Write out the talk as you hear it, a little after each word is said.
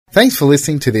Thanks for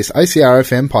listening to this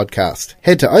OCRFM podcast.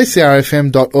 Head to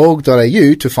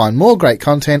ocrfm.org.au to find more great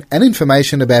content and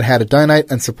information about how to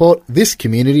donate and support this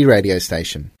community radio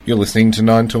station. You're listening to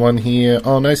 9 to 1 here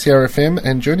on OCRFM,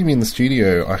 and joining me in the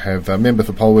studio I have a member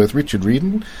for Polwarth, Richard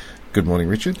Reardon. Good morning,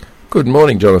 Richard. Good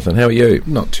morning, Jonathan. How are you?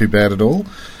 Not too bad at all.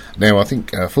 Now, I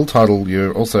think full title,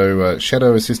 you're also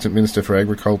Shadow Assistant Minister for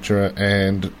Agriculture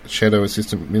and Shadow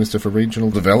Assistant Minister for Regional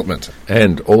Development.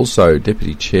 And also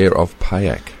Deputy Chair of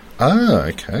PAYAC. Ah,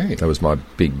 okay. That was my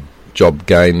big job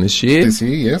gain this year. This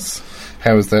year, yes.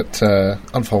 How has that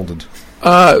unfolded?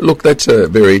 Look, that's a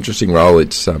very interesting role.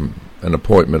 It's an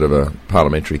appointment of a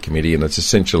parliamentary committee, and it's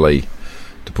essentially,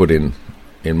 to put in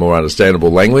more understandable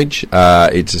language,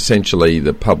 it's essentially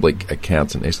the Public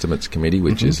Accounts and Estimates Committee,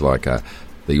 which is like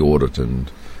the audit and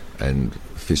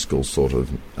fiscal sort of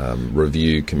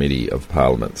review committee of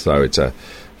Parliament. So it's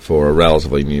for a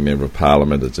relatively new member of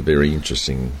Parliament, it's a very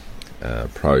interesting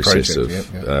process of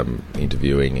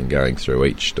interviewing and going through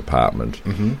each department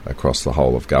across the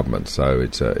whole of government. So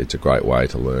it's a great way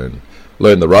to learn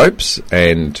the ropes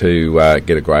and to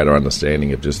get a greater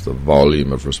understanding of just the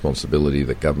volume of responsibility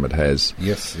that government has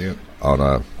on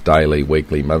a daily,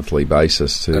 weekly, monthly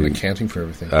basis to and accounting for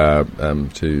everything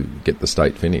to get the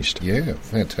state finished. Yeah,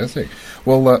 fantastic.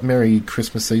 Well, Merry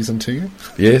Christmas season to you.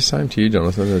 Yeah, same to you,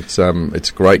 Jonathan. It's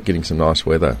great getting some nice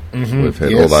weather. We've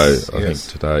had, although I think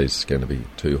today's going to be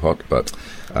too hot, but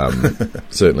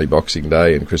certainly Boxing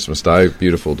Day and Christmas Day,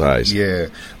 beautiful days. Yeah,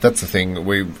 that's the thing.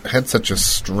 We had such a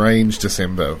strange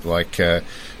December, it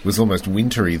was almost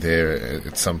wintry there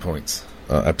at some points.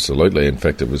 Absolutely. In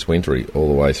fact, it was wintry all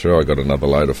the way through. I got another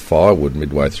load of firewood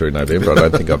midway through November. I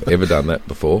don't think I've ever done that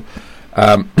before.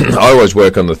 I always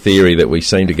work on the theory that we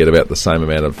seem to get about the same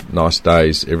amount of nice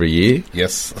days every year.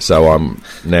 Yes. So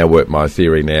my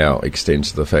theory now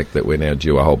extends to the fact that we're now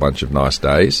due a whole bunch of nice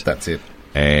days. That's it.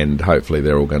 And hopefully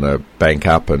they're all going to bank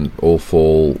up and all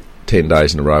fall 10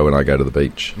 days in a row when I go to the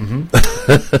beach.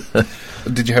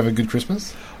 Did you have a good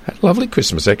Christmas? Had a lovely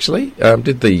Christmas, actually.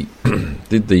 Did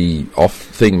the off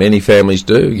thing many families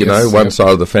do, one side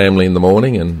of the family in the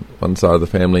morning and one side of the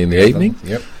family in the evening.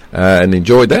 Yep. And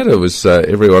enjoyed that. It was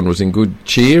everyone was in good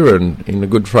cheer and in a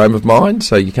good frame of mind,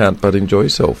 so you can't but enjoy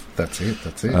yourself. That's it.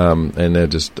 And they're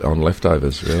just on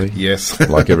leftovers, really. Yes.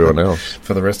 Like everyone else.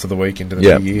 For the rest of the week into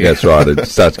the new year. That's right. It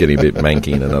starts getting a bit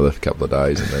manky in another couple of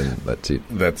days, and then that's it.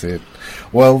 That's it.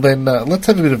 Well, then let's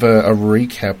have a bit of a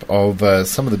recap of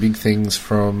some of the big things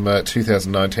from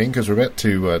 2019, because we're about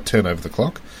to turn over the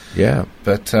clock. Yeah.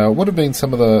 But what have been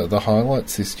some of the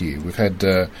highlights this year? We've had,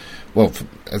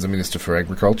 as a Minister for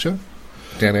Agriculture,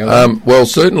 down our well,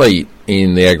 certainly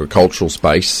in the agricultural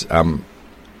space,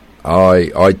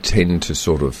 I tend to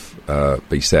sort of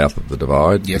be south of the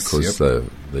divide because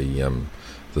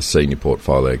the senior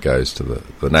portfolio goes to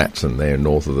the Nats, and they're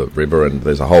north of the river, and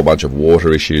there's a whole bunch of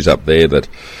water issues up there that,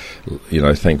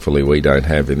 thankfully we don't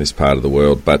have in this part of the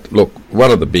world. But look,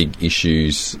 one of the big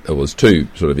issues, there was two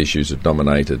sort of issues that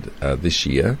dominated this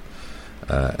year,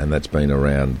 and that's been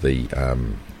around the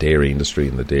dairy industry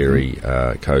and the dairy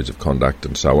codes of conduct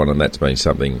and so on, and that's been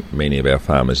something many of our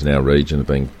farmers in our region have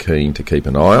been keen to keep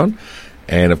an eye on.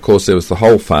 And of course there was the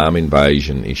whole farm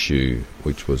invasion issue,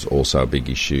 which was also a big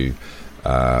issue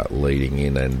leading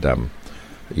in, and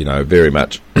very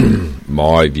much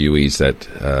my view is that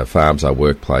farms are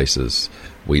workplaces.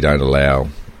 We don't allow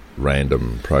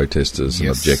random protesters and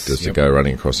objectors to go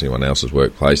running across anyone else's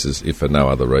workplaces if for no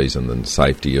other reason than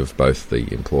safety of both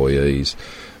the employees,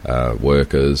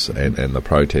 workers and the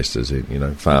protesters.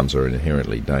 Farms are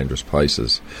inherently dangerous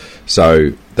places.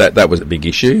 So that was a big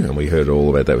issue, and we heard all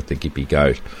about that with the Gippy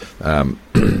goat.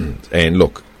 And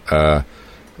look,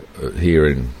 here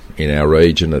in our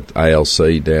region at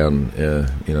ALC down,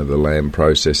 the lamb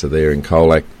processor there in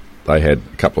Colac, they had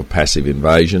a couple of passive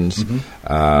invasions.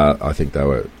 I think they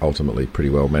were ultimately pretty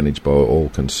well managed by all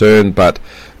concerned, but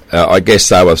I guess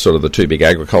they were sort of the two big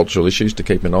agricultural issues to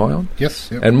keep an eye on.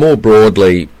 Yes. Yep. And more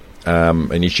broadly,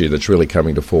 an issue that's really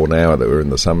coming to fore now that we're in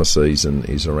the summer season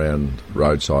is around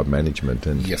roadside management.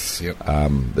 And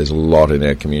there's a lot in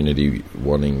our community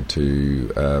wanting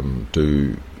to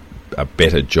do a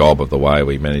better job of the way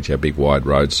we manage our big wide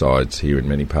roadsides here in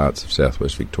many parts of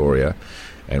southwest Victoria.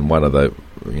 And one of the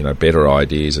better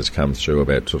ideas has come through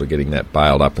about sort of getting that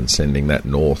bailed up and sending that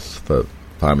north for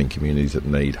farming communities that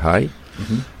need hay.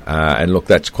 And look,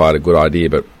 that's quite a good idea,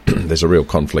 but there's a real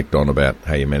conflict on about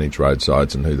how you manage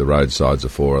roadsides and who the roadsides are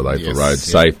for. Are they for road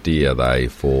safety? Are they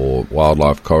for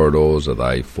wildlife corridors? Are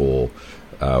they for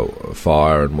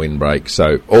fire and windbreak?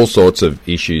 So all sorts of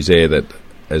issues there that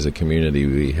as a community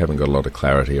we haven't got a lot of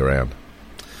clarity around.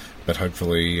 But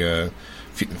hopefully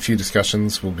few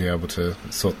discussions, we'll be able to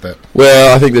sort that.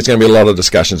 Well, I think there's going to be a lot of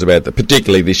discussions about that,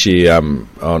 particularly this year.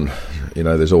 On,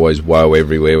 there's always woe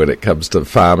everywhere when it comes to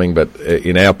farming, but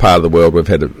in our part of the world, we've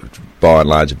had by and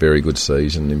large a very good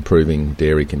season, improving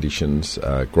dairy conditions,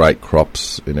 great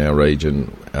crops in our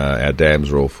region. Our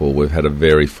dams are all full. We've had a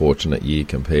very fortunate year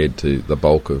compared to the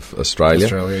bulk of Australia.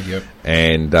 Yep.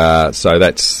 And so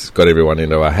that's got everyone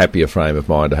into a happier frame of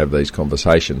mind to have these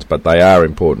conversations. But they are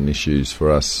important issues for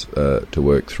us to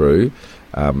work through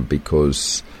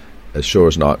because as sure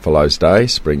as night follows day,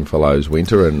 spring follows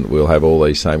winter, and we'll have all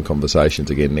these same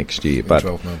conversations again next year. In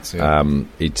 12 months, yeah.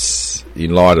 It's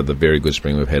in light of the very good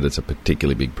spring we've had, it's a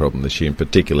particularly big problem this year, and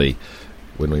particularly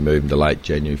when we move into late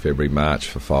January, February, March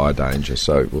for fire danger.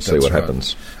 So we'll see what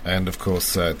happens. And of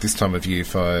course, this time of year,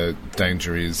 fire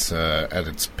danger is at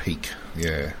its peak.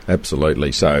 Yeah,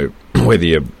 absolutely. So whether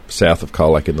you're south of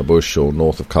Colac in the bush or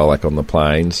north of Colac on the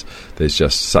plains, there's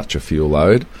just such a fuel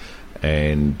load,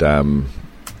 and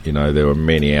there are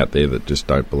many out there that just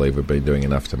don't believe we've been doing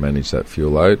enough to manage that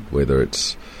fuel load, whether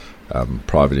it's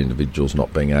private individuals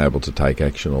not being able to take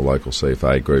action or local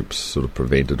CFA groups sort of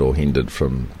prevented or hindered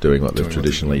from doing what they've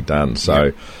traditionally done.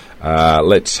 So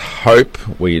let's hope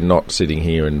we're not sitting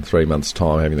here in 3 months'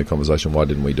 time having the conversation, why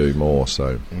didn't we do more?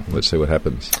 So let's see what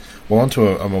happens. Well, on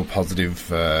to a more positive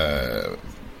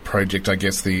project, I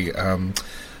guess, the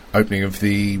opening of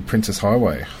the Princess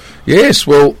Highway. Yes,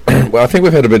 well, I think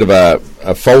we've had a bit of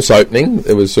a false opening.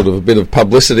 There was sort of a bit of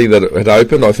publicity that it had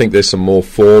opened. I think there's some more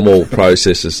formal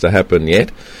processes to happen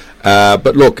yet.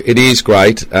 But look, it is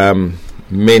great.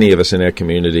 Many of us in our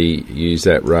community use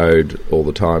that road all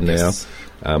the time now.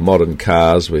 Modern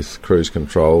cars with cruise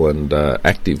control and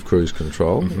active cruise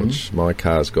control, which my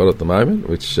car's got at the moment,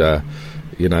 which,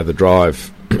 the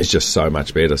drive is just so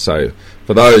much better. So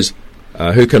for those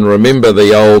who can remember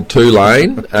the old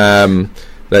two-lane,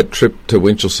 that trip to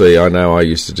Winchelsea, I know I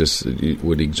used to just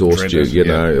would exhaust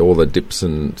you. All the dips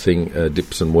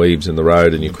and weaves in the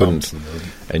road, and you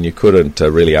couldn't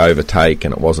really overtake,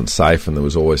 and it wasn't safe, and there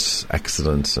was always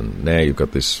accidents. And now you've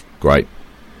got this great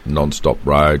non-stop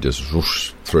road just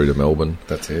whoosh through to Melbourne.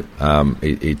 That's it.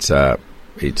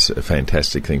 It's a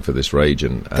fantastic thing for this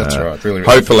region. That's right. Really,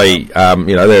 hopefully,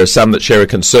 there are some that share a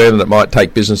concern that it might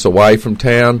take business away from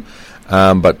town.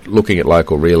 But looking at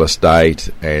local real estate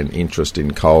and interest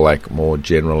in Colac more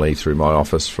generally through my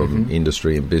office from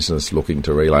industry and business looking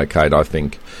to relocate, I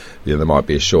think there might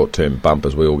be a short-term bump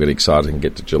as we all get excited and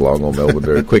get to Geelong or Melbourne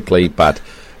very quickly. But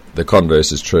the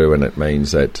converse is true, and it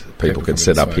means that people can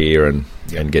set up here and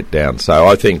get down. So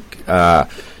I think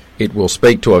it will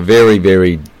speak to a very,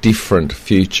 very different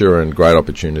future and great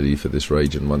opportunity for this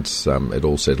region once it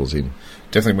all settles in.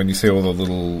 Definitely when you see all the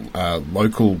little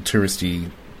local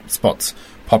touristy spots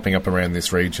popping up around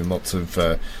this region, lots of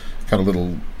kind of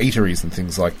little eateries and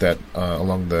things like that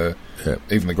along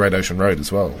even the Great Ocean Road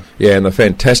as well. Yeah, and the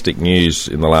fantastic news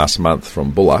in the last month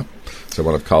from Bulla, so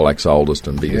one of Colac's oldest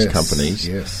and biggest companies,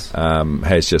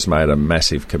 has just made a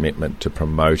massive commitment to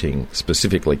promoting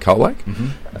specifically Colac,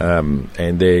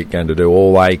 and they're going to do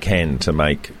all they can to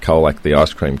make Colac the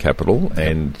ice cream capital.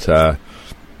 And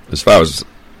as far as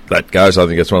that goes, I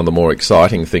think it's one of the more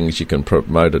exciting things you can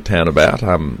promote a town about.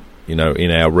 In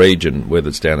our region, whether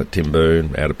it's down at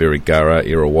Timboon, out at Birregurra,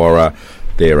 Illawarra,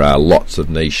 there are lots of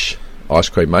niche ice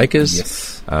cream makers.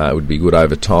 Yes. It would be good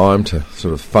over time to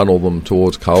sort of funnel them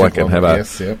towards Colac and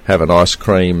have an ice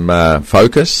cream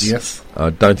focus. Yes. I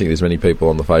don't think there's many people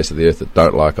on the face of the earth that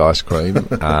don't like ice cream.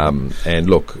 And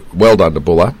look, well done to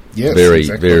Bulla. Yes, very,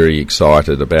 very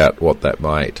excited about what that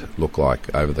might look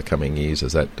like over the coming years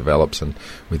as that develops, and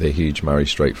with their huge Murray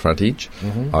Street frontage.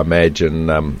 I imagine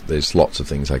there's lots of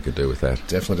things they could do with that.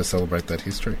 Definitely to celebrate that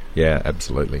history. Yeah,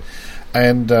 absolutely.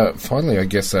 And finally, I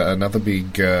guess another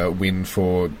big win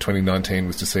for 2019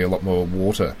 was to see a lot more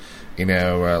water in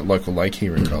our local lake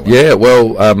here in Colac. Yeah,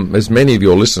 well, as many of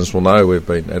your listeners will know, we've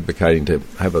been advocating to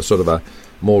have a sort of a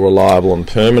more reliable and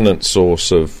permanent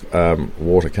source of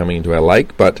water coming into our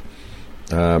lake, but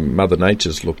Mother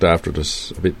Nature's looked after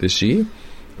us a bit this year.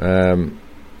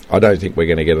 I don't think we're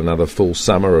going to get another full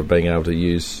summer of being able to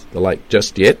use the lake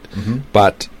just yet,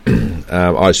 but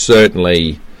I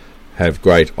certainly have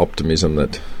great optimism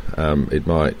that it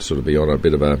might sort of be on a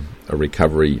bit of a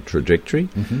recovery trajectory.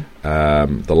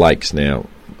 The lakes now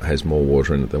has more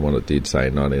water in it than what it did, say,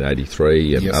 in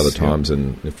 1983 and other times.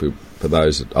 And for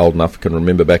those old enough can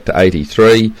remember back to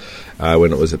 83,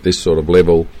 when it was at this sort of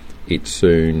level, it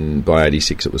soon, by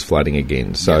 86, it was flooding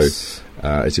again. So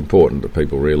it's important that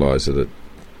people realise that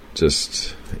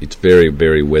it's very,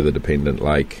 very weather-dependent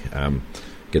lake.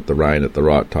 Get the rain at the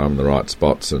right time, the right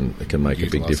spots, and it can make a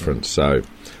big difference. So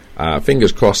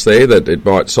Fingers crossed there that it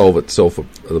might solve itself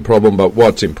the problem, but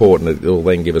what's important, it will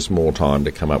then give us more time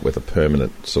to come up with a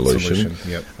permanent solution.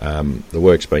 Yep. The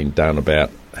work's been done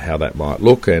about how that might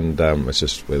look, and it's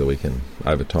just whether we can,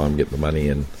 over time, get the money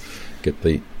and get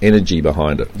the energy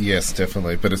behind it. Yes,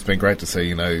 definitely. But it's been great to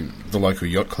see, the local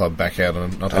yacht club back out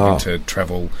and not having to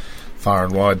travel far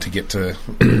and wide to get to...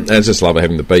 I just love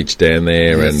having the beach down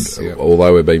there, yes, and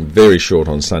although we've been very short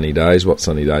on sunny days, what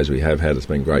sunny days we have had, it's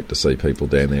been great to see people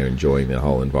down there enjoying the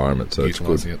whole environment, so it's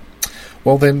good. It.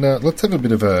 Well then, let's have a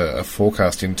bit of a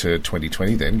forecast into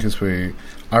 2020 then, because we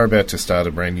are about to start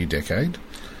a brand new decade.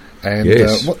 And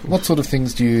yes. What sort of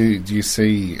things do you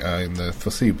see in the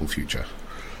foreseeable future?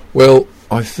 Well,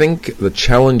 I think the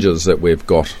challenges that we've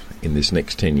got in this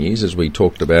next 10 years, as we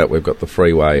talked about, we've got the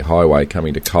highway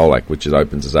coming to Colac, which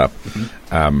opens us up.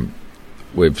 Mm-hmm.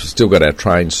 We've still got our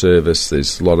train service.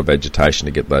 There's a lot of agitation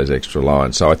to get those extra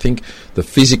lines. So I think the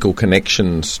physical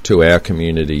connections to our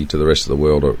community, to the rest of the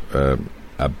world,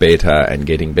 are better and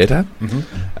getting better.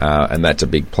 Mm-hmm. And that's a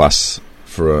big plus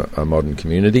for a modern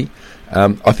community.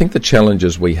 I think the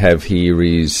challenges we have here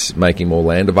is making more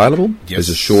land available. Yes. There's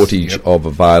a shortage of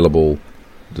available,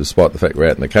 despite the fact we're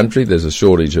out in the country, there's a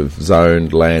shortage of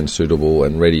zoned land suitable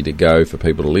and ready to go for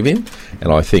people to live in.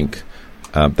 And I think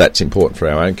that's important for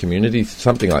our own community.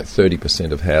 Something like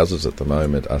 30% of houses at the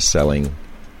moment are selling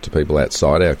to people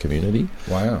outside our community.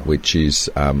 Wow. Which is,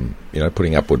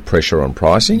 putting upward pressure on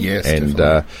pricing. Yes, and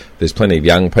there's plenty of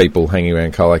young people hanging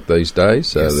around Colac these days,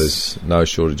 so there's no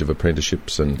shortage of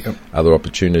apprenticeships and other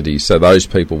opportunities. So those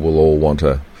people will all want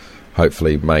to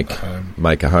hopefully make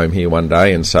a home here one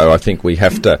day, and so I think we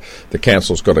have to, the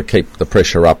council's got to keep the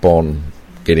pressure up on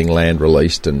getting land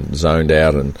released and zoned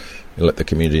out and let the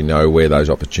community know where those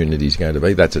opportunities are going to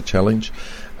be. That's a challenge.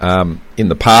 In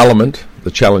the Parliament,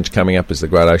 the challenge coming up is the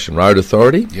Great Ocean Road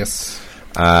Authority. Yes.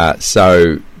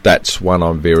 So that's one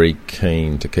I'm very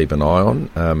keen to keep an eye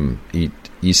on. It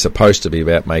is supposed to be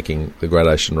about making the Great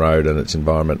Ocean Road and its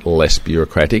environment less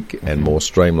bureaucratic and more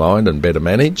streamlined and better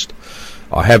managed.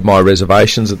 I have my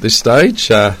reservations at this stage.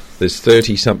 There's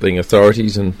 30-something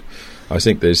authorities, and I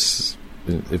think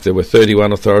if there were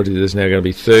 31 authorities, there's now going to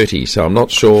be 30. So I'm not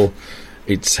sure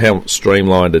it's how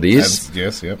streamlined it is.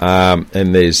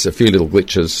 And there's a few little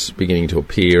glitches beginning to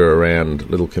appear around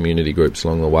little community groups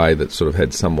along the way that sort of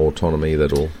had some autonomy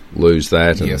that'll lose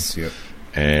that.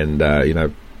 And,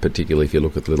 particularly if you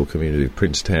look at the little community of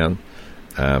Princetown,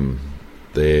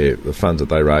 the funds that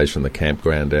they raise from the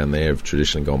campground down there have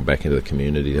traditionally gone back into the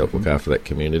community to help look after that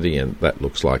community, and that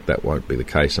looks like that won't be the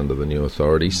case under the new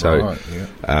authority. So,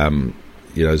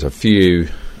 there's a few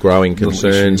growing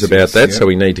concerns about that, so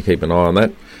we need to keep an eye on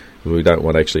that. We don't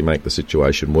want to actually make the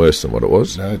situation worse than what it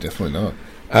was. No, definitely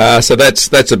not. So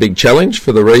that's a big challenge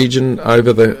for the region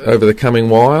over the coming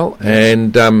while,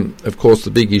 and of course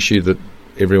the big issue that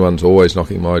everyone's always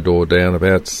knocking my door down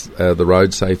about the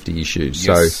road safety issues.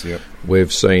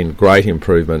 We've seen great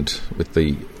improvement with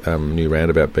the new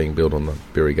roundabout being built on the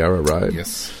Birregurra Road.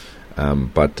 Yes.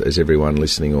 But as everyone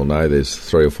listening will know, there's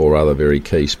 3 or 4 other very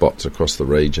key spots across the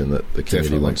region that the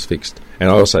community wants fixed. And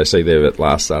I also see there at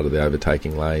last started the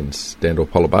overtaking lanes down to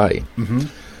Apollo Bay,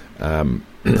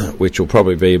 which will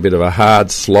probably be a bit of a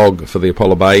hard slog for the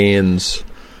Apollo Bayans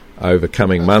over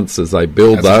coming months as they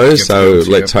build those. So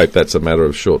let's hope that's a matter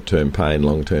of short-term pain,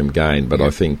 long-term gain. But I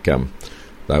think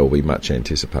they will be much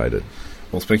anticipated.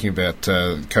 Well, speaking about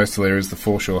coastal areas, the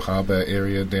Foreshore Harbour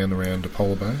area down around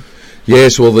Apollo Bay?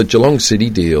 Yes, well, the Geelong City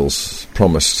deals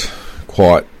promised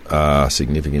quite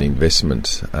significant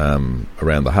investment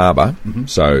around the harbour,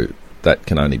 so that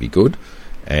can only be good.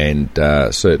 And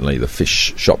certainly the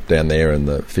fish shop down there and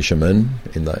the fishermen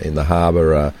in the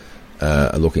harbour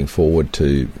are looking forward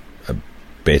to a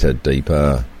better,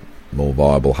 deeper, more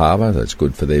viable harbour. That's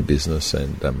good for their business,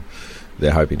 and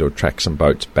they're hoping to attract some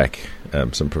boats back,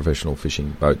 some professional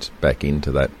fishing boats back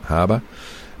into that harbour.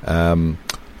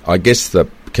 I guess the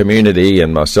community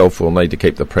and myself will need to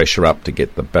keep the pressure up to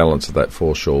get the balance of that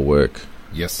foreshore work.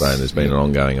 Yes. So there's been an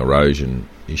ongoing erosion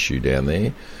issue down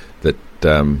there that,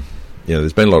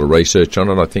 there's been a lot of research on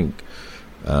it. I think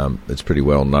it's pretty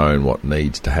well known what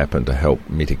needs to happen to help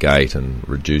mitigate and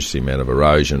reduce the amount of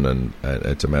erosion, and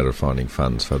it's a matter of finding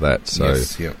funds for that. So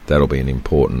that'll be an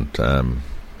important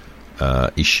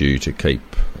issue to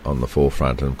keep on the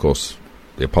forefront. And of course,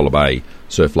 the Apollo Bay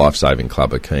Surf Lifesaving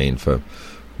Club are keen for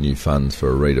new funds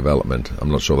for a redevelopment. I'm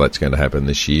not sure that's going to happen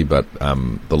this year, but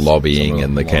the lobbying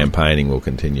and the campaigning will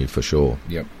continue for sure.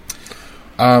 Yep.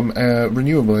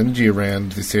 Renewable energy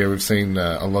around this area, we've seen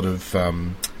a lot of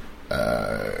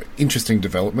interesting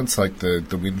developments like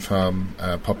the wind farm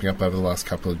popping up over the last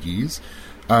couple of years.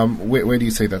 Where do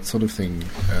you see that sort of thing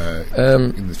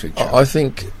in the future? I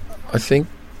think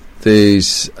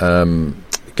there's going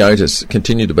to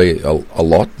continue to be a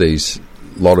lot. There's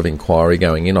a lot of inquiry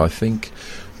going in. I think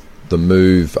the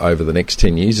move over the next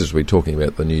 10 years, as we're talking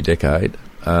about the new decade,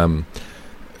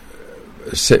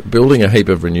 building a heap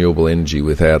of renewable energy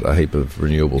without a heap of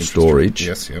renewable storage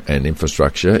and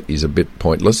infrastructure is a bit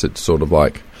pointless. It's sort of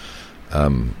like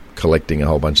collecting a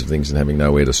whole bunch of things and having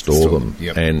nowhere to store them.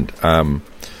 Yep. And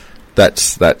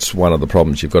that's one of the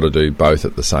problems. You've got to do both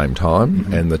at the same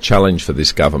time. And the challenge for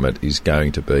this government is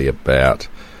going to be about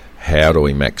how do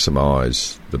we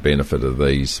maximise the benefit of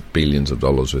these billions of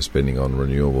dollars we're spending on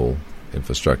renewable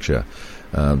infrastructure.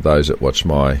 Those that watch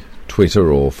my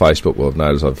Twitter or Facebook will have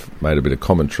noticed I've made a bit of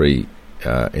commentary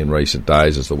in recent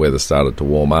days as the weather started to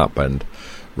warm up, and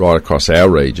right across our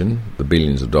region, the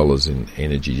billions of dollars in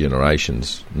energy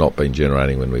generation's not been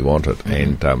generating when we want it.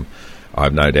 And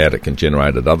I've no doubt it can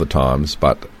generate at other times,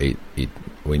 but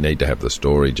we need to have the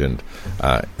storage. And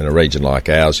in a region like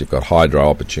ours, you've got hydro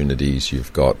opportunities,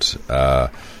 you've got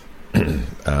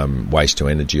waste to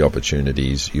energy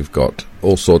opportunities, you've got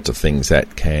all sorts of things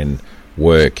that can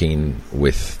work in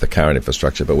with the current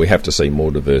infrastructure, but we have to see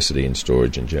more diversity in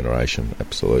storage and generation.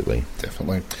 Absolutely.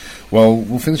 Definitely. Well,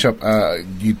 we'll finish up.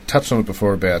 You touched on it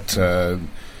before about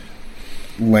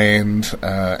land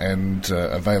and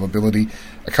availability.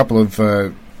 A couple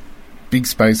of big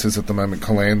spaces at the moment,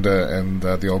 Colander and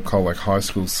the old Colac High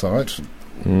School site.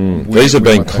 These have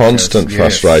been constant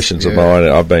frustrations of mine.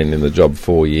 I've been in the job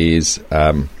 4 years,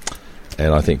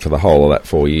 and I think for the whole of that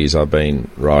 4 years I've been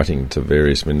writing to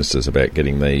various ministers about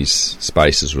getting these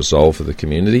spaces resolved for the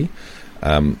community.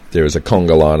 There is a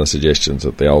conga line of suggestions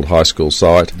at the old high school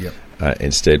site.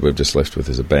 Instead, we've just left with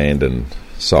this abandoned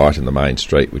site in the main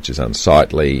street, which is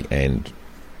unsightly and,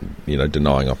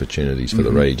 denying opportunities for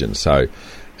the region. So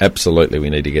absolutely we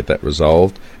need to get that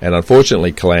resolved. And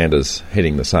unfortunately, Calander's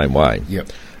heading the same way.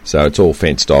 So it's all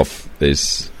fenced off.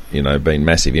 There's been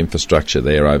massive infrastructure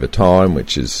there over time,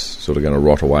 which is sort of going to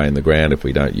rot away in the ground if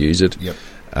we don't use it.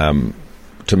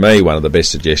 To me, one of the best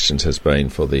suggestions has been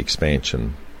for the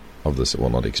expansion of this, well,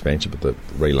 not expansion, but the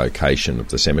relocation of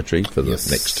the cemetery for the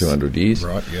next 200 years.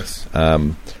 Right, yes.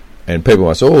 And people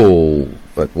might say,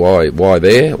 but why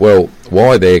there? Well,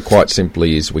 why there, quite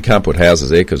simply, is we can't put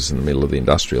houses there because it's in the middle of the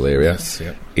industrial area.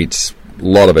 It's a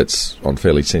lot of it's on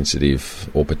fairly sensitive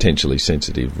or potentially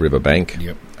sensitive riverbank.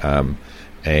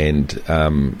 And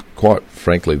quite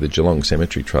frankly, the Geelong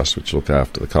Cemetery Trust, which look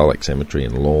after the Colac Cemetery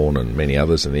and Lorne and many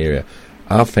others in the area,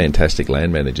 are fantastic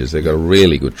land managers. They've got a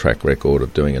really good track record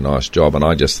of doing a nice job, and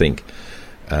I just think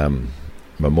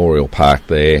Memorial Park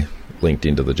there, linked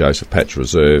into the Joseph Patch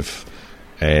Reserve,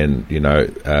 and and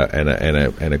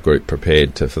a group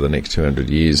prepared to, for the next 200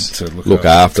 years, to look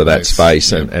after that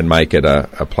space and make it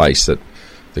a place that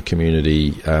the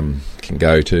community can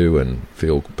go to and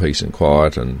feel peace and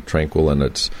quiet and tranquil, and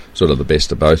it's sort of the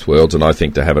best of both worlds. And I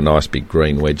think to have a nice big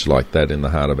green wedge like that in the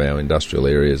heart of our industrial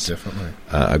areas is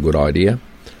a good idea.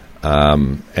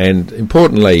 And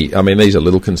importantly, I mean, these are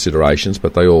little considerations,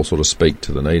 but they all sort of speak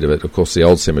to the need of it. Of course, the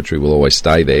old cemetery will always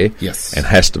stay there and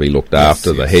has to be looked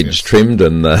after, the hedge trimmed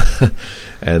and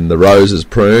the roses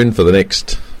pruned for the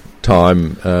next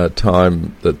time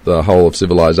that the whole of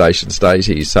civilization stays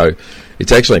here. So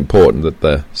it's actually important that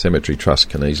the Cemetery Trust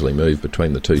can easily move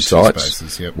between the two sites,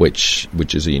 spaces,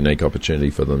 which is a unique opportunity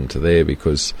for them to there,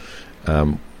 because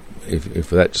if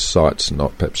that site's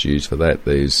not perhaps used for that,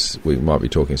 we might be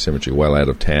talking cemetery well out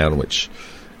of town, which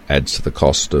adds to the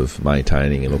cost of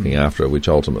maintaining and looking after it, which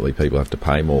ultimately people have to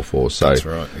pay more for. So that's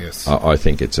right, yes. I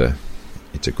think it's a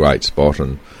great spot,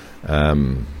 and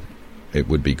it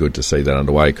would be good to see that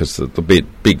underway, because the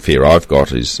big fear I've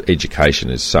got is education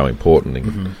is so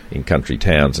important in country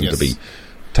towns, and to be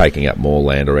taking up more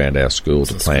land around our school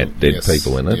to plant dead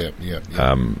people in it,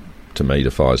 to me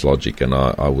defies logic, and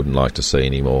I wouldn't like to see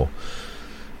any more.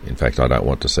 In fact, I don't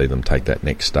want to see them take that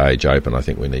next stage open. I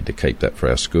think we need to keep that for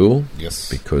our school,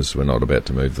 because we're not about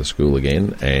to move the school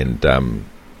again, and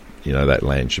that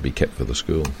land should be kept for the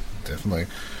school. Definitely.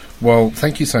 Well,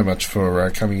 thank you so much for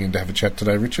coming in to have a chat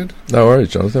today, Richard. No worries,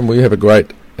 Jonathan. Well, you have a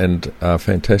great and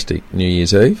fantastic New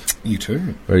Year's Eve. You too.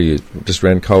 Where are you? Just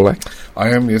around Colac? I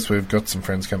am, yes. We've got some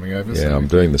friends coming over. Yeah, so I'm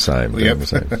doing the same.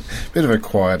 Bit of a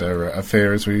quieter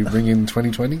affair as we bring in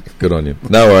 2020. Good on you.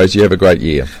 No worries. You have a great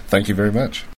year. Thank you very much.